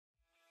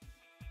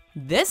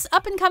This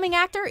up-and-coming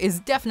actor is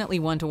definitely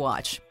one to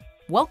watch.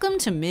 Welcome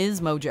to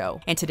MsMojo,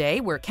 and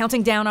today we're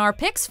counting down our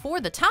picks for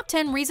the top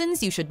 10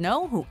 reasons you should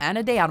know who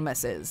Ana de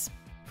Armas is.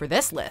 For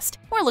this list,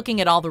 we're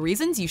looking at all the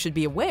reasons you should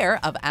be aware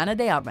of Ana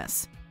de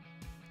Armas.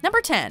 Number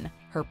 10.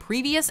 Her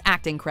previous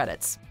acting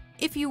credits.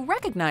 If you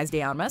recognize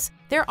de Armas,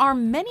 there are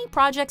many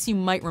projects you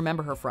might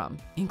remember her from,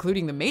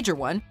 including the major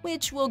one,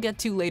 which we'll get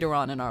to later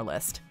on in our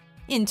list.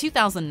 In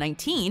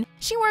 2019,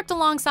 she worked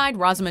alongside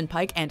Rosamund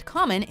Pike and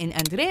Common in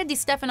Andrea Di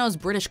Stefano's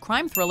British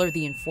crime thriller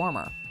The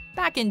Informer.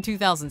 Back in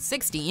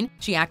 2016,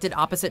 she acted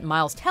opposite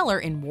Miles Teller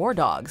in War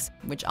Dogs,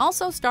 which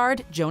also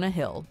starred Jonah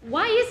Hill.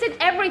 Why is it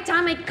every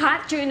time I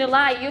catch you in a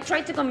lie, you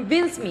try to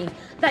convince me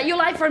that you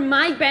lie for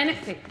my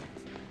benefit?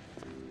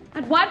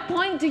 At what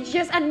point do you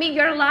just admit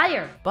you're a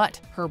liar?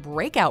 But her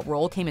breakout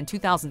role came in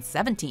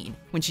 2017,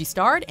 when she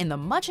starred in the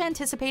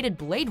much-anticipated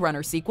Blade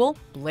Runner sequel,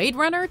 Blade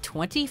Runner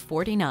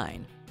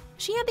 2049.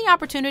 She had the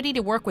opportunity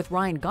to work with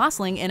Ryan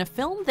Gosling in a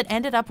film that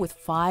ended up with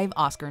 5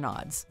 Oscar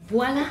nods.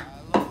 Voila.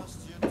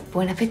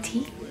 Bon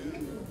appetit.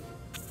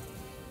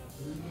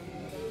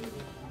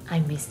 I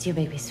missed you,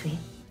 baby sweet.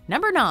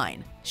 Number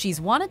 9. She's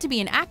wanted to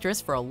be an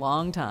actress for a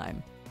long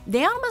time.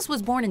 De Armas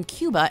was born in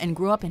Cuba and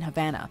grew up in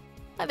Havana.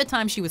 By the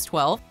time she was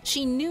 12,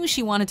 she knew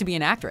she wanted to be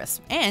an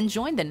actress and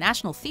joined the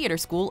National Theater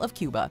School of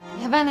Cuba.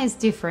 Havana is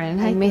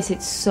different. I miss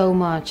it so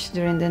much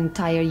during the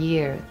entire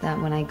year that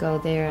when I go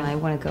there, I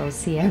want to go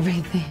see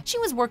everything. She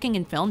was working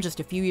in film just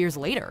a few years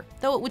later,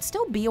 though it would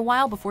still be a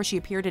while before she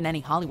appeared in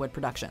any Hollywood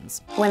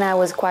productions. When I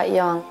was quite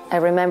young, I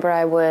remember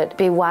I would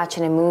be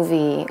watching a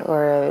movie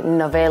or a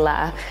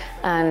novella,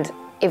 and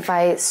if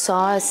I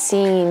saw a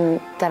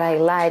scene that I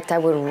liked, I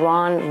would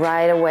run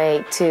right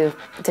away to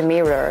the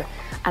mirror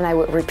and I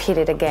would repeat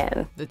it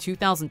again. The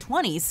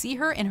 2020s see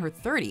her in her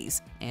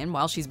 30s, and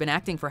while she's been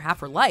acting for half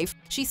her life,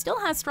 she still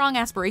has strong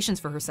aspirations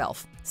for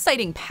herself,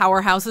 citing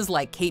powerhouses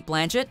like Cate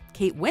Blanchett,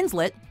 Kate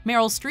Winslet,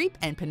 Meryl Streep,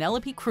 and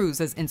Penelope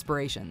Cruz as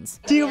inspirations.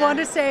 Do you want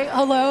to say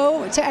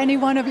hello to any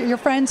one of your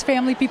friends,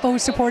 family, people who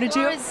supported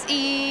you?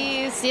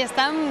 Y si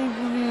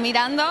están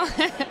mirando,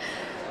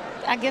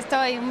 aquí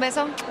estoy. Un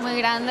beso muy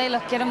grande,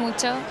 los quiero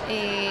mucho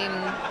y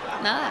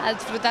nada, a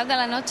disfrutar de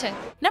la noche.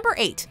 Number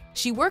 8.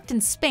 She worked in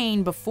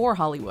Spain before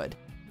Hollywood.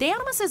 De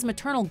Armas'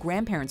 maternal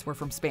grandparents were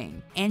from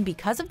Spain, and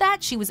because of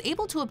that, she was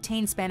able to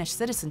obtain Spanish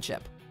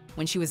citizenship.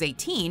 When she was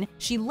 18,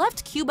 she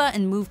left Cuba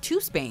and moved to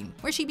Spain,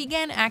 where she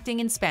began acting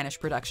in Spanish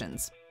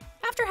productions.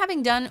 After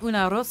having done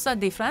Una Rosa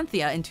de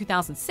Francia in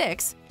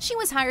 2006, she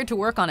was hired to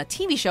work on a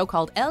TV show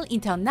called El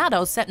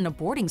Internado set in a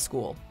boarding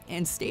school,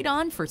 and stayed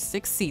on for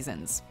 6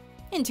 seasons.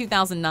 In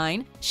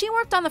 2009, she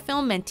worked on the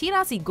film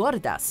Mentiras y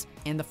Gordas.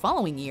 In the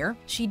following year,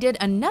 she did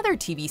another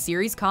TV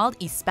series called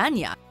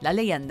Hispania, La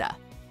Leyenda.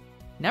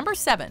 Number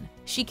 7.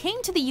 She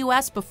came to the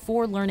US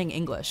before learning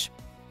English.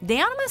 De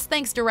Armas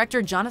thanks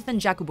director Jonathan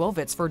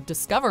Jakubowicz for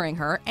discovering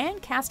her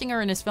and casting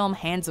her in his film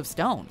Hands of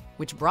Stone,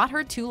 which brought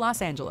her to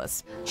Los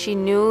Angeles. She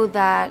knew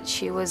that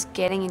she was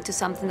getting into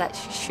something that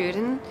she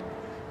shouldn't.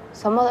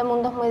 Somos de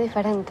mundos muy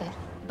diferentes.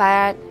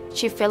 But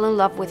she fell in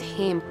love with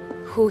him,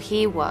 who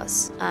he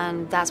was,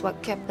 and that's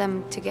what kept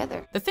them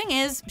together. The thing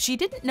is, she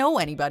didn't know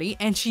anybody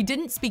and she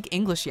didn't speak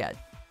English yet.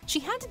 She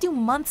had to do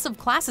months of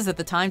classes at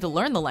the time to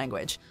learn the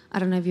language. I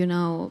don't know if you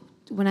know,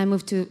 when I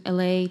moved to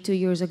LA 2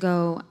 years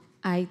ago,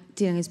 I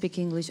didn't speak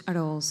English at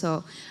all,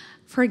 so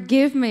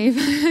forgive me if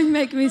I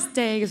make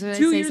mistakes or I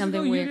say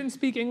something weird. You didn't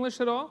speak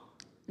English at all?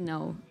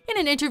 No. In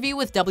an interview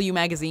with W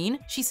Magazine,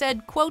 she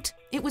said, quote,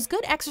 "It was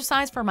good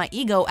exercise for my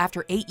ego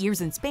after 8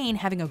 years in Spain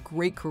having a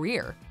great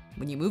career.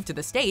 When you move to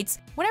the States,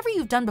 whatever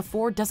you've done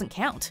before doesn't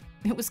count."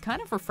 It was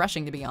kind of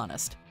refreshing, to be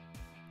honest.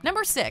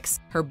 Number 6.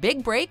 Her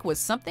big break was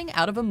something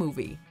out of a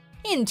movie.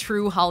 In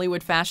true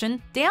Hollywood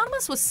fashion, De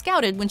Armas was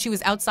scouted when she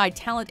was outside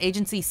talent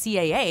agency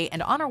CAA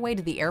and on her way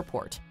to the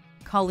airport.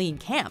 Colleen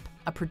Camp,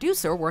 a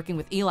producer working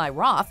with Eli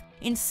Roth,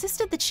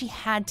 insisted that she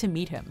had to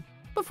meet him.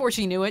 Before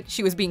she knew it,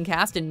 she was being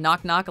cast in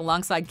Knock Knock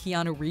alongside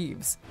Keanu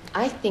Reeves.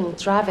 I think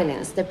traveling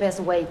is the best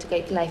way to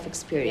get life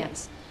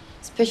experience.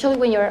 Especially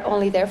when you're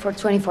only there for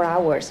 24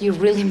 hours. You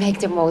really make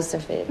the most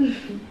of it.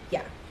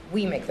 Yeah,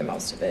 we make the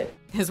most of it.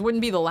 This wouldn't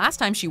be the last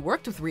time she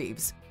worked with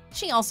Reeves.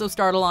 She also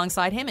starred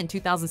alongside him in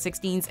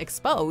 2016's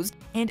Exposed,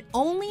 and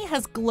only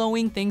has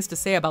glowing things to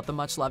say about the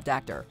much-loved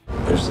actor.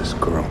 There's this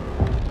girl.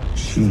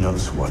 She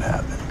knows what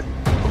happened.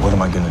 But what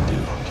am I gonna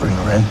do? Bring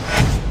her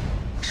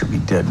in? She'll be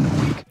dead in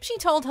a week. She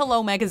told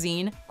Hello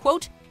Magazine,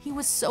 quote, "He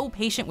was so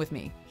patient with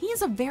me. He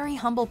is a very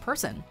humble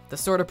person, the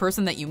sort of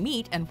person that you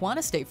meet and want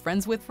to stay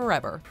friends with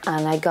forever."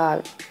 And I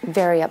got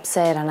very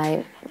upset and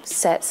I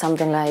said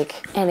something like,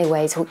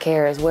 anyways, who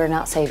cares? We're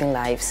not saving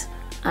lives.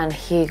 And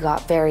he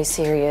got very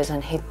serious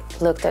and he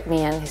looked at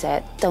me and he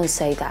said, don't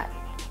say that.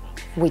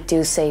 We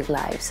do save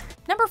lives.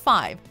 Number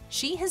 5.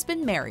 She has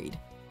been married.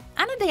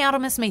 Ana de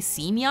Armas may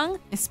seem young,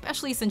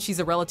 especially since she's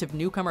a relative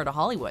newcomer to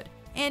Hollywood,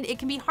 and it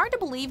can be hard to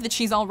believe that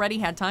she's already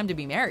had time to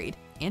be married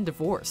and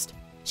divorced.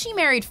 She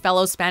married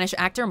fellow Spanish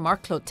actor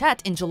Marc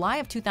Clotet in July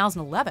of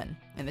 2011,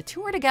 and the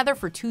two were together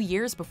for 2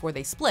 years before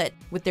they split,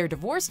 with their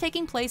divorce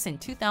taking place in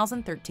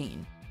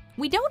 2013.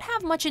 We don't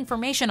have much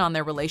information on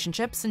their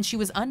relationship since she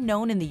was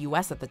unknown in the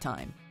US at the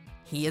time.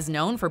 He is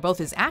known for both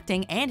his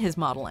acting and his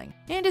modeling,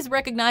 and is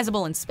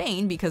recognizable in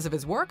Spain because of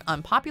his work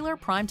on popular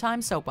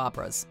primetime soap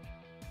operas.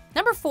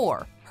 Number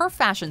 4. Her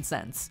fashion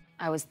sense.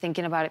 I was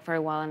thinking about it for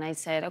a while and I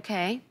said,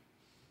 okay,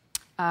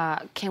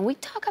 can we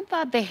talk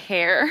about the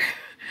hair?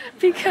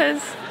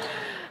 Because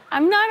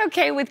I'm not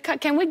okay with,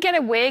 can we get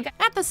a wig?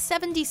 At the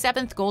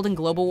 77th Golden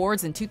Globe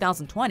Awards in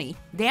 2020,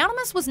 De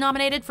Armas was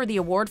nominated for the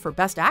award for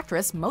Best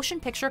Actress, Motion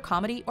Picture,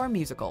 Comedy, or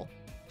Musical.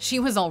 She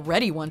was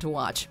already one to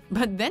watch,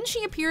 but then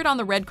she appeared on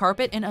the red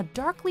carpet in a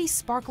darkly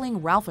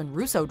sparkling Ralph and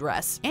Russo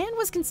dress and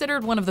was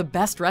considered one of the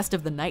best dressed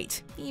of the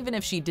night, even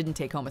if she didn't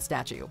take home a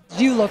statue.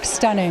 You look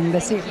stunning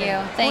this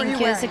evening. Thank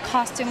you. It's a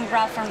costume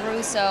Ralph and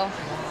Russo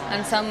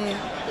and some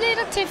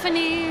little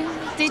Tiffany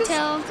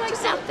details, like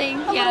something.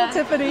 A little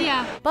Tiffany.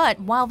 Yeah. But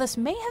while this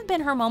may have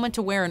been her moment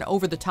to wear an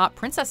over-the-top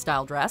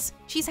princess-style dress,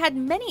 she's had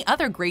many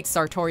other great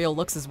sartorial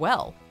looks as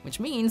well, which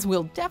means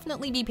we'll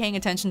definitely be paying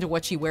attention to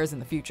what she wears in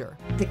the future.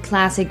 The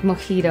classic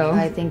mojito,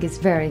 I think, is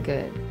very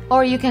good.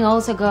 Or you can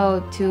also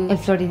go to El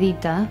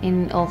Floridita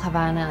in Old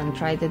Havana and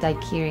try the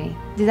daiquiri.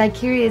 The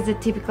daiquiri is the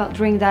typical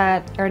drink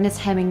that Ernest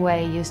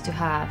Hemingway used to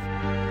have.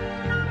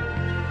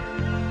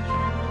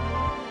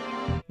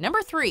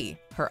 Number 3.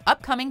 Her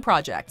upcoming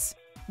projects.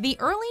 The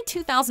early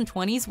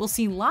 2020s will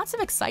see lots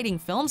of exciting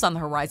films on the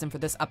horizon for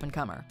this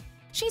up-and-comer.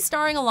 She's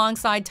starring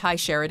alongside Ty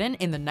Sheridan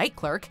in The Night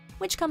Clerk,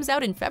 which comes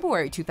out in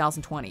February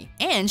 2020,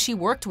 and she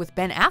worked with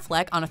Ben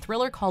Affleck on a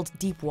thriller called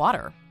Deep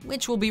Water,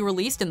 which will be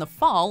released in the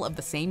fall of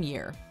the same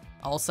year.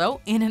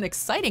 Also, in an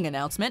exciting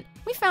announcement,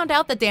 we found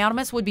out that De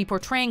Armas would be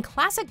portraying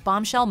classic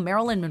bombshell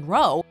Marilyn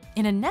Monroe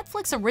in a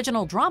Netflix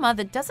original drama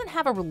that doesn't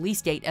have a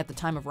release date at the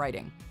time of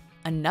writing.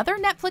 Another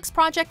Netflix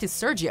project is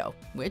Sergio,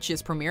 which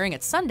is premiering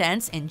at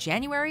Sundance in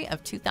January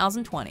of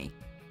 2020.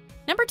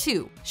 Number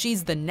 2.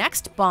 She's the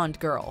next Bond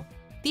girl.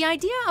 The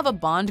idea of a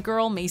Bond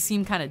girl may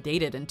seem kinda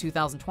dated in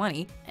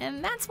 2020,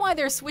 and that's why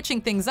they're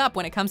switching things up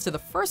when it comes to the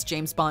first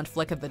James Bond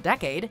flick of the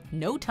decade,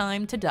 No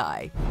Time to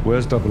Die.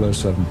 Where's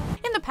 007?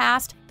 In the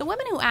past, the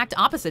women who act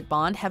opposite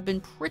Bond have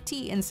been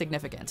pretty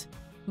insignificant.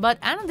 But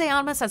Ana de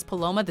Armas as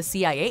Paloma, the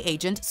CIA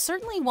agent,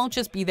 certainly won't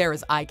just be there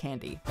as eye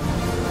candy.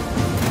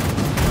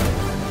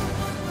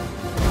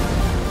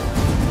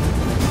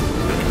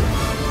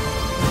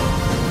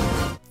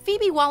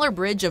 Phoebe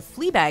Waller-Bridge of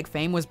Fleabag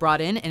fame was brought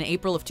in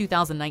April of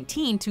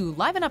 2019 to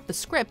liven up the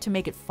script to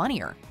make it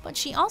funnier, but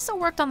she also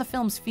worked on the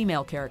film's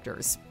female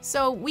characters,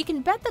 so we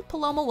can bet that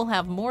Paloma will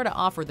have more to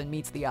offer than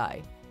meets the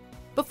eye.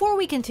 Before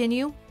we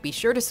continue, be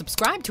sure to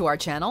subscribe to our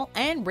channel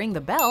and ring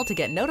the bell to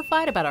get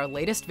notified about our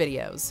latest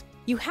videos.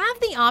 You have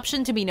the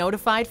option to be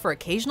notified for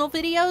occasional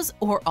videos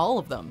or all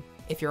of them.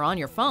 If you're on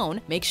your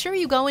phone, make sure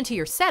you go into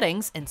your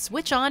settings and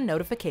switch on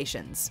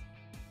notifications.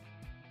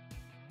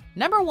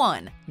 Number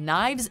 1.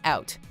 Knives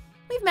Out.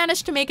 We've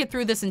managed to make it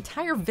through this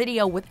entire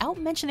video without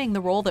mentioning the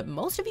role that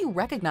most of you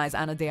recognize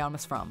Ana de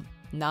Armas from,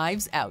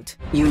 Knives Out.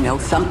 You know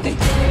something.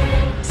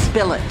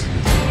 Spill it.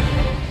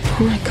 Oh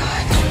my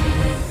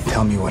God.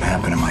 Tell me what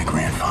happened to my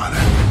grandfather.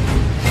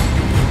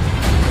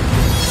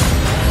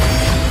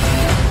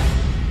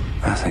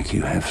 I think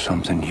you have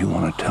something you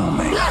want to tell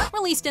me.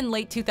 Released in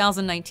late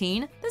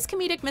 2019, this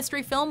comedic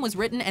mystery film was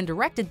written and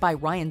directed by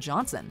Rian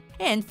Johnson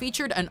and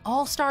featured an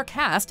all-star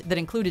cast that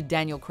included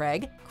Daniel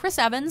Craig, Chris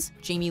Evans,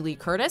 Jamie Lee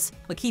Curtis,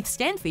 Lakeith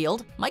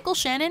Stanfield, Michael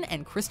Shannon,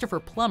 and Christopher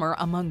Plummer,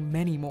 among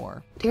many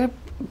more. They're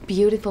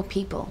beautiful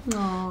people.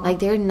 Aww. Like,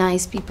 they're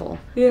nice people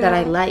that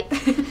I like.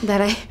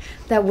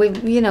 that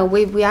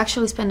we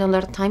actually spent a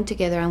lot of time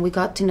together, and we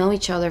got to know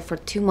each other for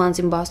 2 months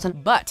in Boston.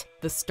 But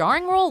the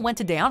starring role went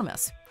to De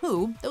Armas,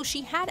 who, though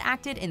she had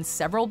acted in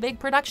several big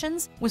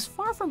productions, was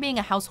far from being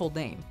a household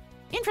name.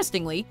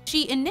 Interestingly,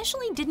 she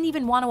initially didn't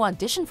even want to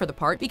audition for the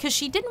part because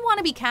she didn't want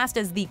to be cast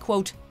as the,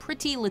 quote,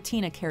 pretty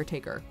Latina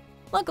caretaker.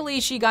 Luckily,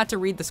 she got to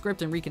read the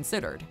script and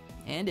reconsidered.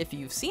 And if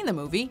you've seen the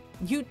movie,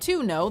 you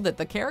too know that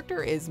the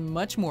character is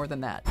much more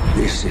than that.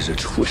 This is a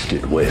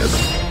twisted web,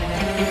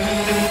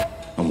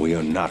 and we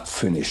are not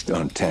finished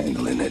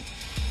untangling it.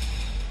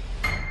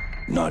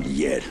 Not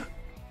yet.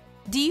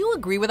 Do you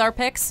agree with our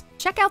picks?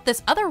 Check out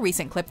this other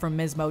recent clip from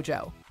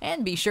MsMojo.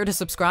 And be sure to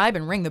subscribe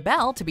and ring the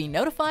bell to be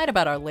notified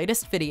about our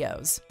latest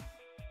videos.